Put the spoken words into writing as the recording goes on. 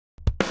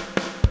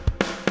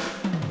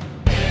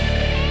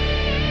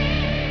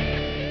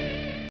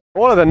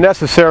One of the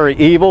necessary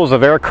evils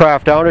of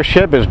aircraft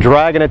ownership is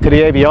dragging it to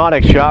the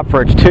avionics shop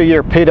for its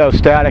 2-year pitot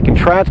static and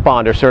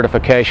transponder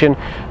certification.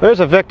 There's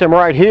a victim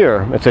right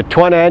here. It's a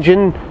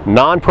twin-engine,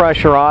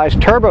 non-pressurized,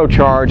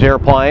 turbocharged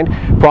airplane.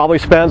 Probably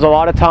spends a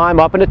lot of time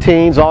up in the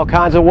teens, all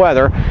kinds of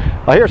weather.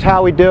 Here's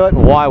how we do it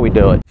and why we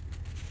do it.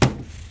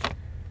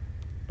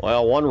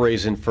 Well, one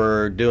reason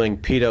for doing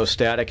pitot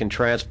static and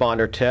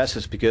transponder tests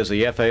is because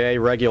the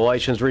FAA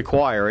regulations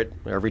require it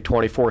every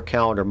 24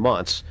 calendar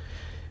months.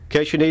 In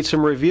case you need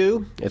some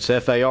review, it's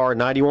FAR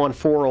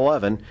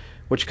 91411,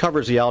 which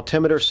covers the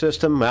altimeter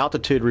system,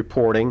 altitude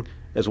reporting,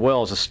 as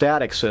well as a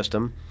static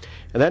system.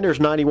 And then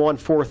there's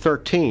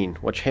 91413,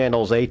 which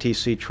handles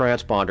ATC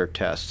transponder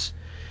tests.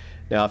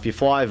 Now, if you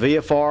fly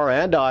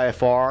VFR and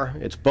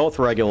IFR, it's both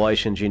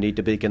regulations you need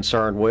to be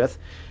concerned with.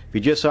 If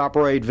you just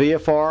operate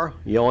VFR,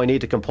 you only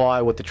need to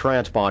comply with the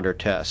transponder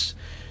tests.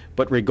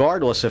 But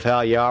regardless of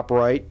how you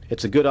operate,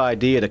 it's a good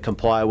idea to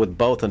comply with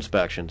both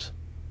inspections.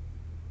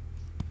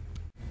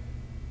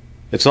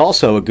 It's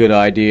also a good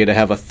idea to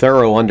have a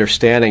thorough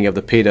understanding of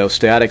the pitot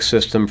static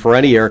system for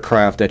any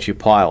aircraft that you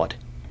pilot.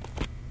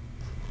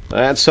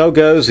 And so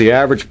goes the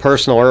average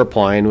personal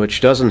airplane,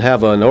 which doesn't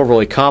have an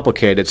overly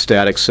complicated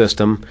static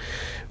system,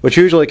 which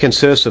usually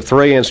consists of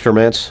 3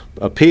 instruments,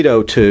 a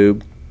pitot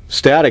tube,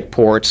 static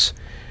ports,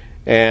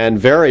 and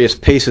various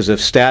pieces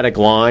of static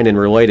line and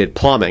related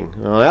plumbing.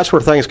 Well, that's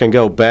where things can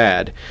go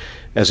bad.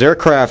 As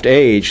aircraft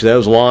age,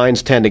 those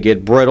lines tend to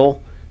get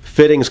brittle,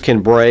 fittings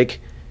can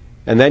break,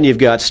 and then you've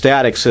got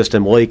static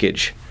system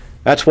leakage.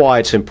 That's why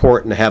it's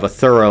important to have a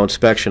thorough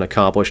inspection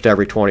accomplished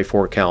every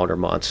 24 calendar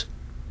months.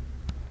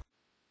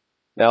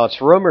 Now, it's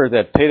rumored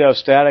that pitot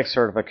static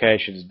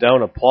certifications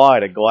don't apply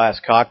to glass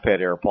cockpit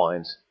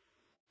airplanes.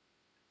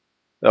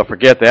 Now,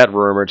 forget that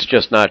rumor, it's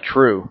just not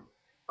true.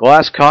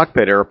 Glass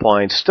cockpit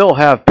airplanes still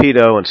have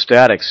pitot and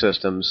static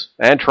systems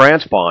and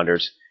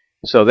transponders,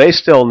 so they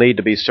still need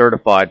to be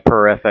certified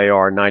per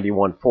FAR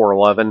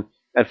 91411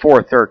 and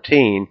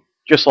 413,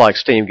 just like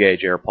steam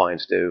gauge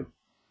airplanes do.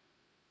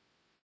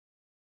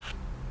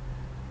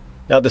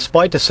 Now,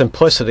 despite the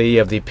simplicity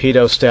of the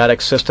pitot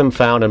static system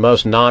found in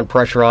most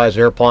non-pressurized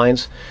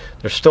airplanes,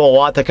 there's still a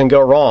lot that can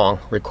go wrong,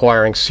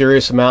 requiring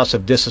serious amounts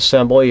of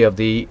disassembly of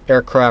the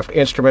aircraft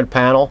instrument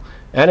panel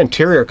and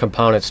interior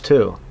components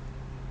too.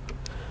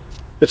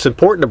 It's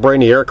important to bring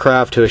the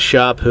aircraft to a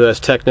shop who has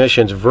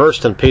technicians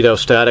versed in pitot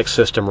static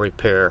system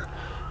repair.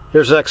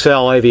 Here's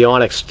EXXEL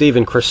Avionics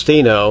Stephen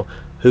Cristino,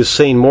 who's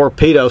seen more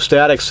pitot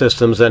static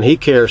systems than he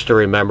cares to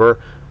remember.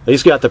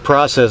 He's got the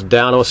process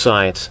down to a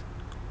science.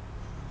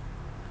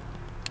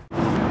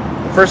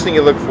 The first thing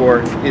you look for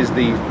is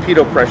the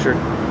pitot pressure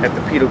at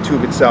the pitot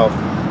tube itself.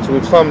 So we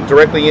plumb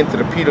directly into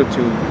the pitot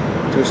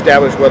tube to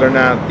establish whether or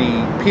not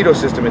the pitot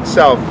system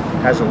itself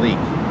has a leak.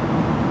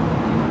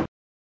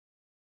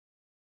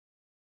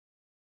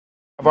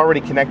 I've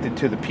already connected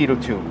to the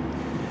pitot tube.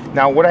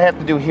 Now what I have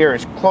to do here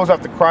is close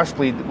off the cross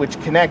bleed which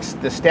connects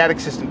the static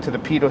system to the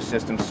pitot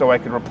system so I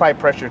can apply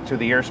pressure to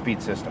the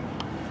airspeed system.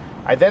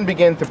 I then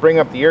begin to bring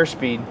up the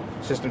airspeed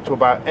system to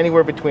about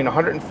anywhere between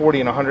 140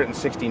 and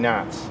 160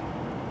 knots.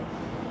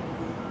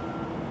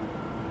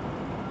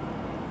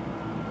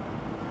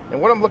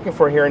 And what I'm looking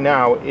for here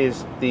now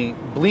is the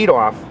bleed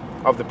off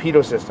of the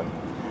pitot system.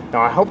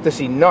 Now I hope to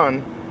see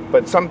none,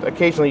 but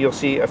occasionally you'll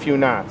see a few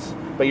knots.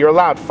 But you're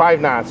allowed 5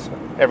 knots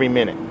every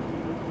minute.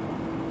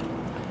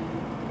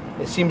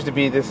 It seems to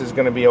be this is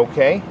going to be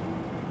okay.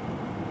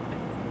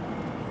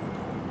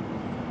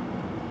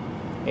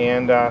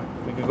 And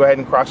we could go ahead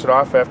and cross it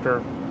off after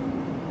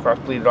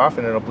bleed it off,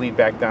 and it'll bleed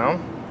back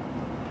down.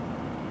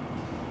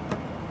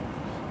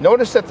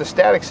 Notice that the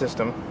static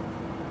system,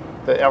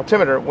 the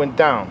altimeter, went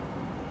down.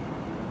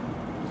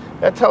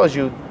 That tells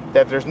you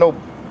that there's no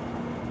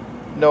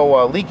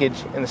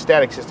leakage in the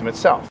static system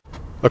itself.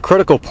 A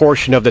critical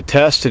portion of the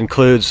test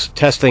includes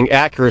testing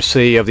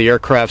accuracy of the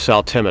aircraft's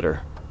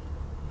altimeter.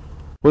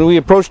 When we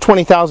approach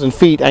 20,000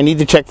 feet, I need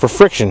to check for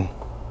friction.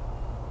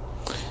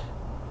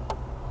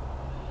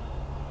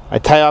 I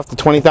tie off the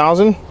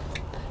 20,000,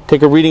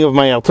 take a reading of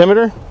my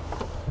altimeter,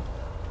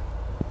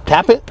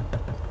 tap it,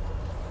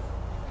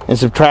 and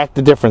subtract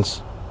the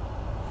difference.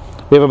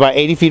 We have about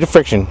 80 feet of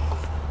friction.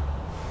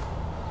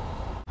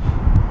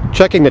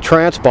 Checking the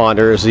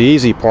transponder is the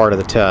easy part of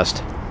the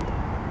test.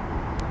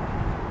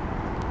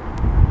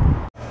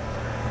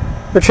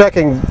 We're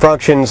checking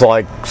functions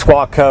like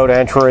squawk code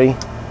entry,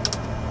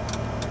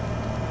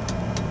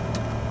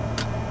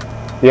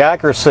 the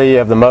accuracy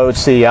of the Mode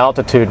C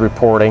altitude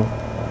reporting,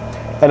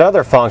 and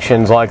other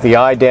functions like the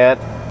ident,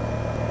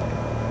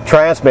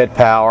 transmit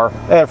power,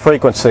 and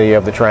frequency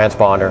of the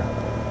transponder.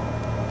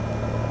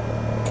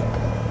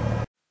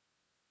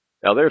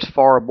 Now there's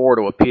far more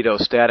to a pitot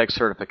static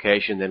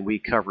certification than we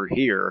covered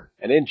here,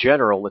 and in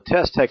general the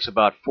test takes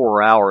about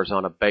 4 hours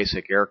on a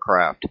basic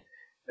aircraft.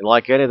 And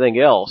like anything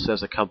else,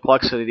 as the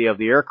complexity of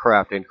the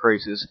aircraft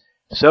increases,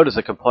 so does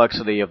the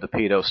complexity of the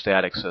pitot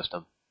static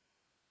system.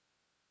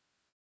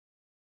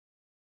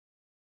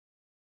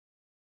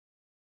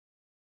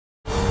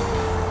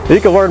 You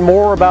can learn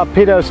more about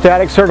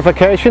pitot-static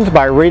certifications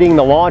by reading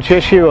the launch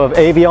issue of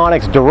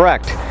Avionics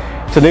Direct.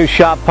 It's a new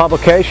shop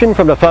publication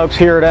from the folks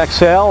here at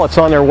EXXEL. It's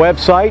on their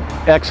website,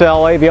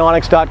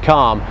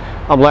 EXXELAvionics.com.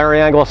 I'm Larry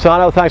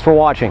Anglisano. Thanks for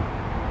watching.